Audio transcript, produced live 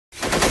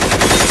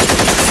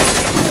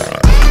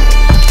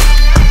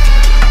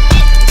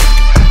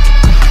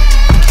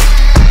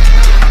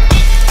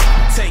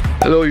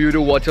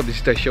what's up, this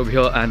is Tashob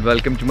here and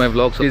welcome to my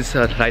vlog.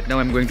 So right now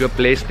I'm going to a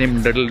place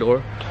named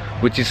Durdle,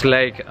 which is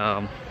like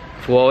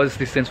 4 hours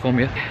distance from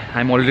here.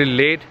 I'm already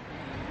late.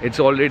 It's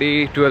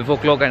already 12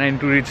 o'clock and I need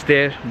to reach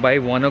there by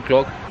 1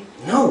 o'clock.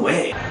 No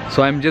way.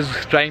 So I'm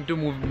just trying to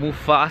move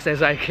fast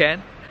as I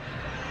can.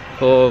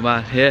 Oh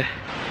man, yeah.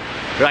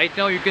 Right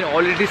now you can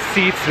already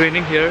see it's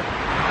raining here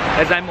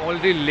as I'm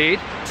already late.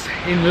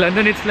 In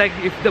London it's like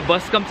if the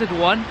bus comes at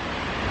 1,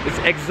 it's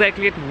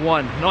exactly at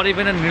 1, not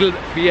even a little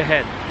bit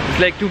ahead. It's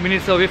like 2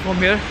 minutes away from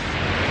here.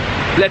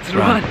 Let's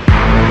run.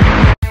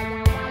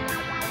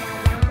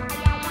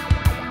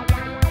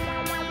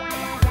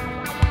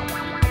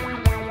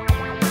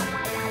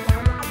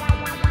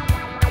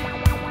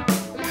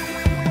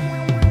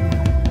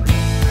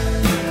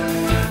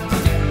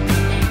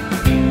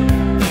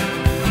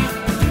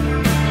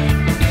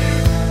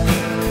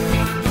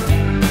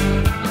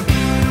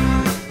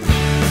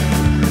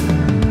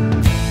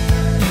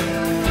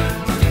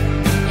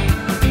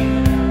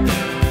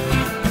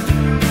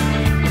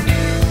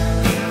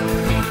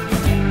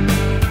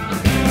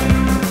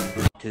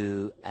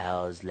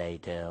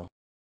 Later.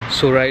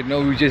 So right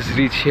now we just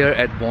reached here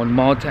at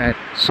Bournemouth, and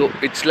so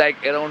it's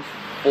like around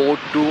 4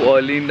 to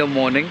early in the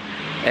morning,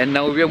 and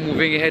now we are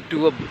moving ahead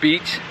to a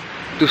beach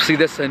to see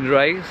the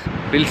sunrise.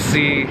 We'll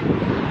see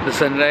the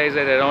sunrise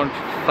at around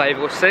 5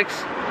 or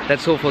 6.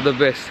 Let's hope for the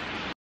best.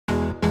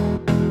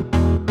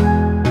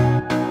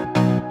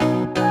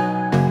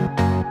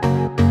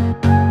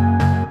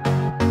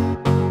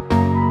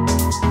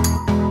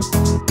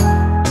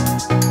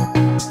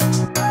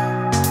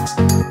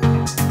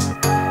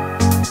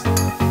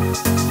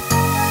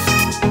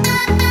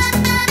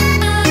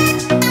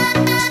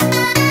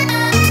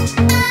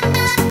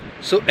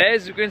 So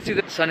as you can see,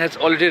 the sun has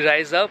already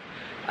rise up.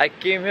 I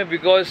came here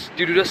because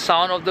due to the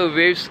sound of the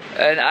waves,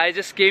 and I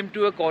just came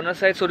to a corner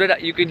side so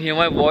that you can hear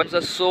my voice.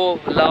 It's so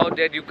loud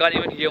that you can't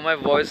even hear my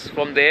voice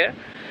from there.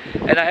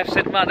 And I have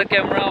set my other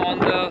camera on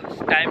the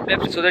time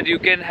lapse so that you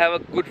can have a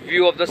good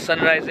view of the sun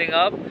rising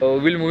up.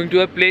 We're moving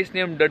to a place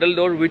named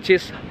Durdle, which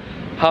is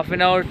half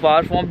an hour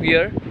far from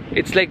here.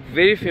 It's like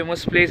very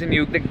famous place in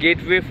UK, the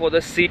gateway for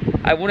the sea.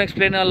 I won't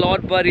explain a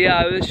lot, but yeah,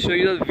 I will show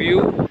you the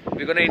view.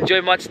 We're gonna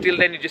enjoy much. Till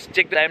then, you just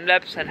check the time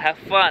lapse and have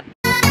fun.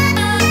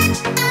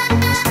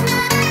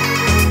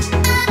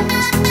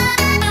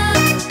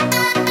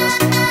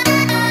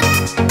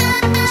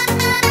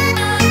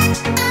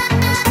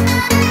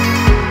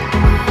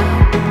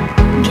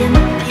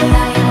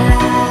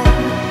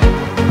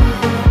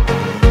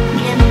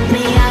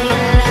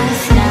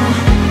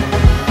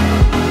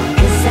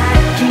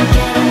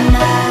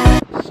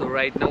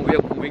 Right now we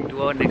are moving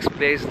to our next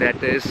place,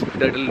 that is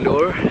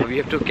Durdle. We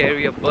have to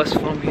carry a bus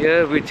from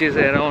here, which is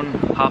around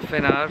half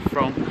an hour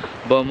from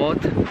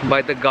Bournemouth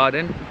by the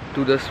garden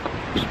to the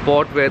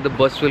spot where the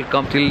bus will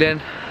come. Till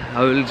then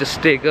I will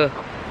just take a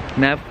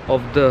nap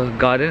of the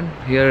garden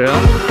here.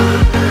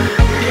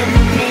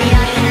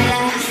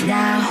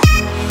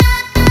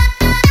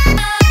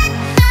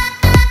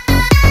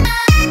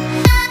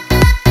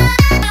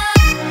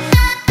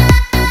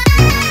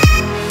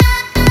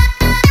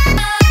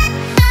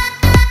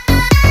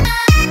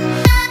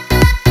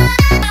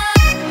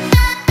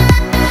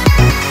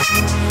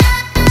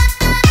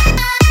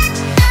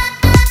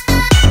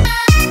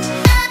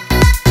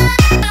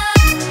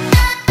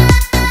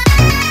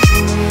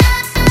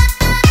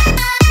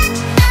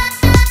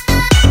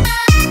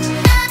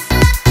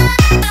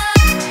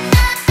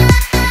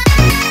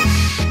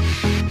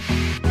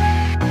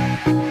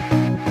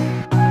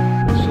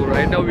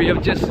 Now we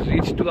have just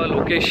reached to our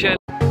location.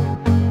 Now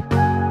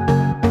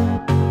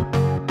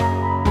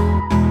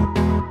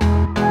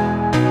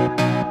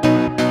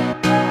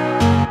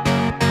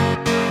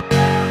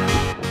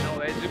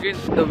as you can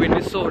see, the wind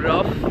is so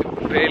rough,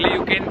 barely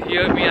you can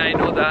hear me, I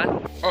know that.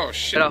 Oh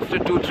shit. And after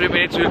 2-3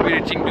 minutes we'll be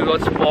reaching to our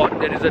spot,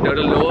 that is the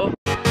Durdle.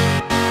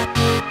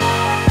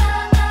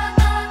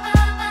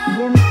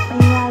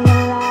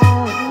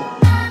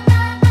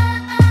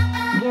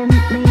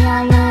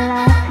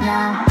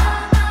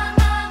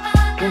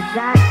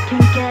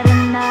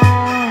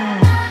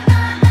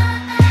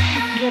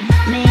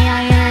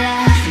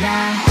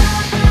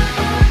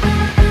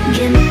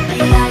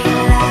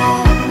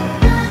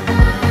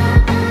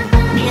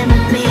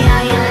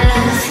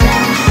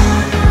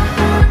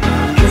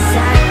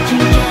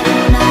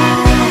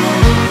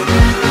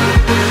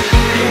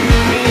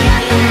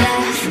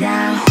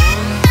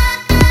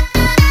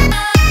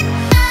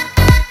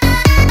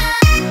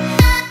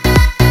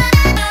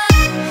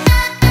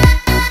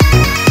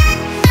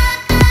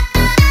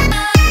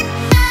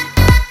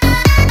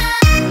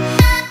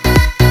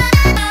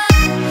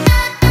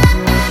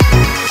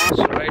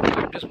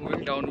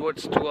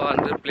 To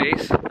another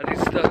place, that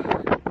is the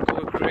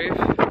grave.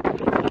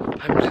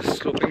 I'm just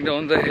sloping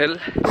down the hill.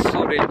 It's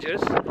so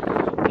dangerous.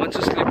 Once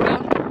you slip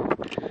down,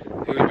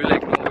 you will be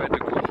like nowhere to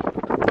go.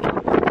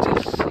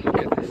 Just look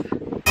at this.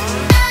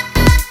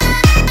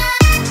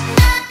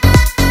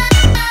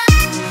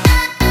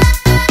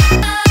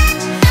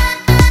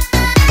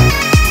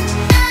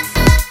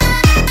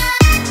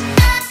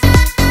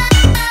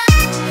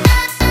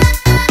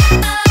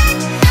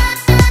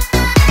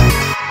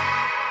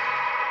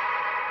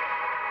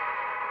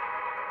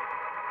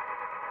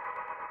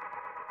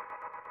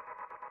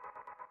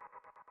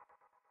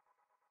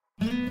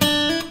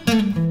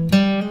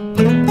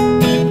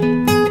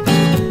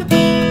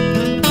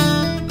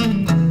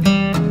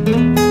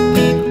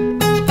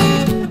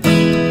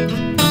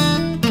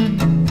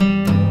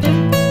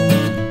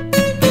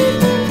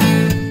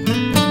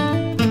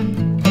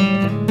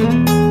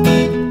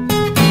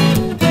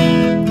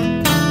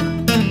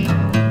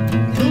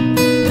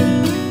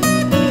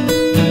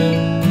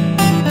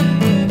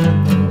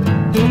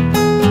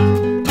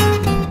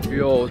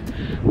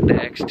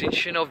 the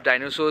extinction of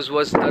dinosaurs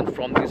was done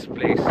from this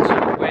place.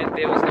 So when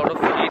there was a lot of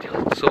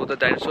heat, so the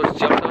dinosaurs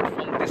jumped out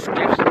from this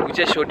cliff, which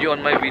I showed you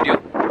on my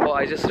video. Oh,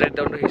 I just read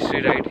down the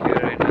history right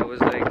here and I was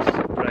like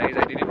surprised.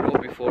 I didn't know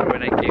before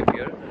when I came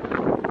here.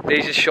 There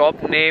is a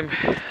shop named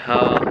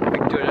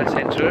Victoria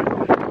Center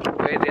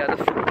where there are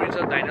the footprints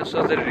of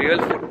dinosaurs, the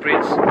real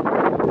footprints.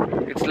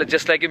 It's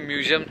just like a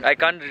museum. I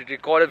can't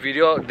record a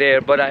video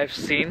there, but I have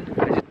seen.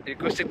 I just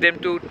requested them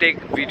to take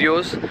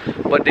videos,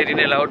 but they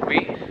didn't allow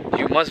me.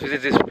 You must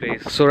visit this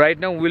place. So right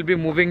now we'll be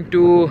moving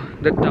to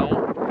the town.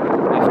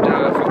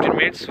 After 15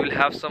 minutes we'll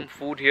have some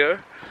food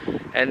here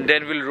and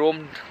then we'll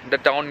roam the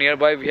town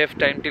nearby. We have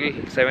time till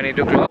 7-8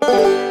 o'clock.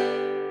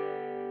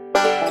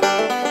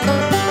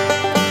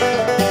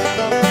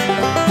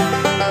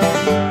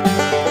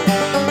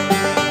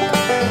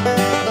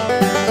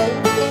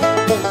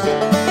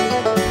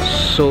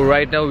 So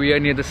right now we are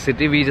near the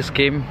city. We just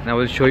came. I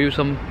will show you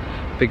some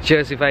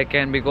pictures if I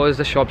can, because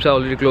the shops are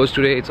already closed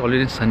today. It's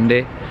already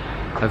Sunday,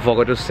 I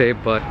forgot to say,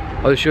 but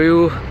I'll show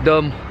you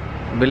the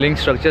building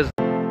structures.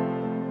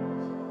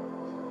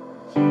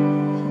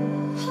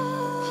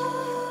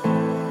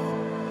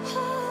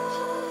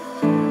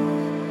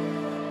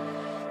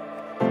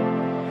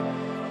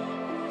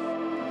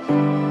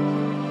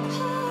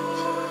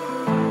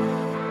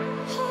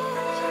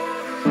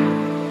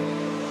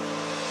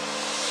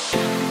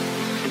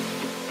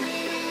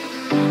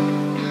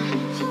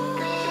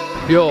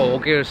 Yo,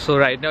 okay, so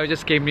right now I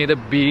just came near the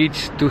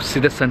beach to see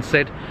the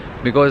sunset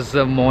because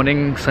the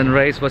morning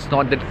sunrise was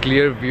not that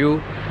clear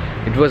view.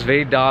 It was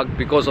very dark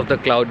because of the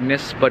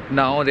cloudiness, but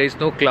now there is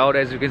no cloud.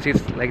 As you can see,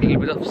 it's like a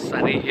little bit of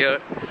sunny here.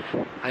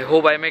 I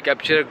hope I may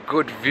capture a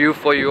good view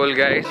for you all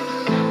guys.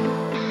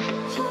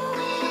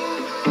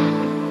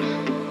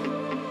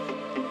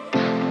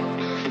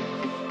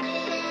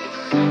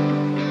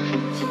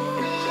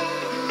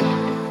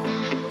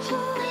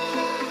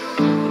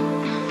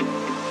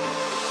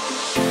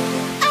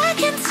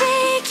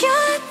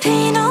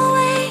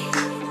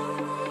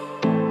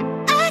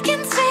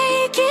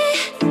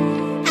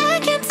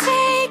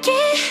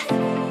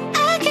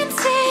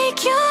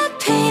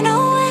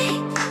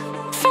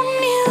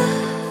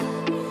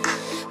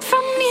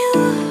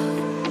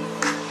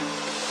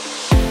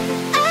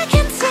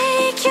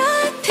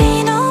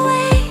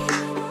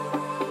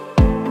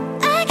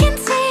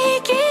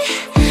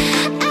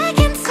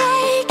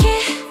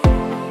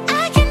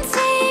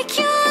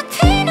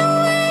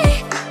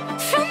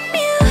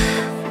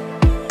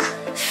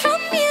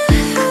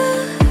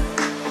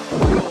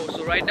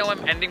 Right now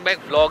I'm ending my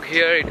vlog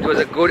here. It was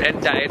a good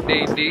and tired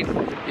day indeed.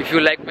 If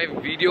you like my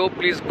video,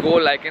 please go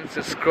like and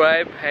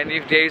subscribe, and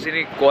if there is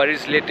any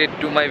queries related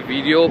to my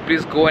video,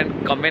 please go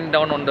and comment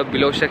down on the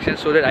below section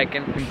so that I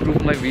can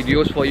improve my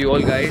videos for you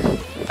all guys.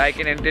 I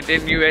can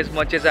entertain you as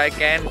much as I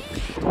can.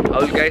 I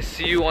will guys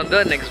see you on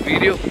the next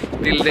video.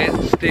 Till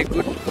then, stay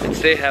good and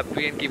stay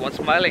happy and keep on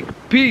smiling.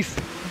 Peace.